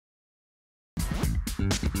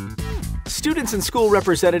Students and school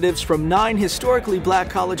representatives from 9 historically black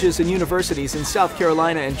colleges and universities in South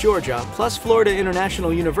Carolina and Georgia, plus Florida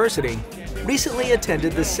International University, recently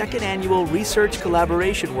attended the 2nd annual Research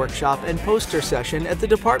Collaboration Workshop and Poster Session at the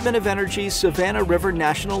Department of Energy's Savannah River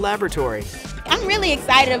National Laboratory. I'm really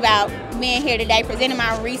excited about being here today, presenting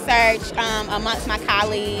my research amongst my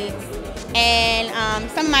colleagues and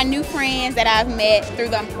some of my new friends that I've met through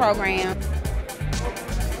the program.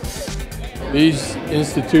 These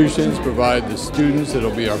institutions provide the students that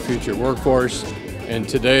will be our future workforce, and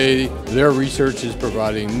today their research is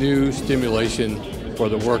providing new stimulation for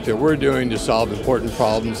the work that we're doing to solve important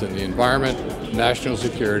problems in the environment, national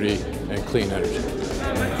security, and clean energy.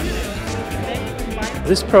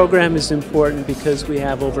 This program is important because we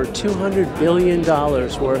have over $200 billion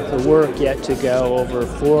worth of work yet to go over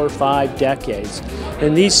 4 or 5 decades.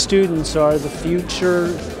 And these students are the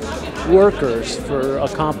future workers for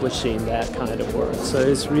accomplishing that kind of work. So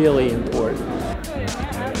it's really important.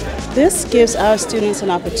 This gives our students an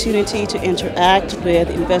opportunity to interact with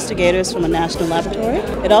investigators from a national laboratory.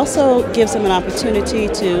 It also gives them an opportunity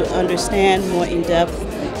to understand more in depth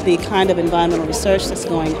the kind of environmental research that's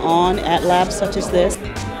going on at labs such as this.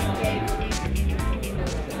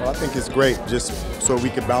 Well, I think it's great just so we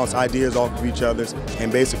can bounce ideas off of each other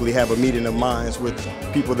and basically have a meeting of minds with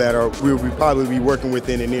people that we'll probably be working with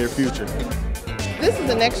in the near future. This is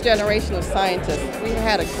the next generation of scientists. We've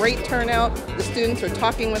had a great turnout. The students are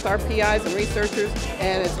talking with our PIs and researchers,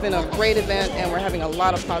 and it's been a great event, and we're having a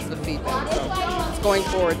lot of positive feedback. So it's going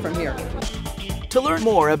forward from here. To learn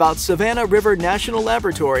more about Savannah River National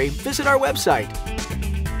Laboratory, visit our website.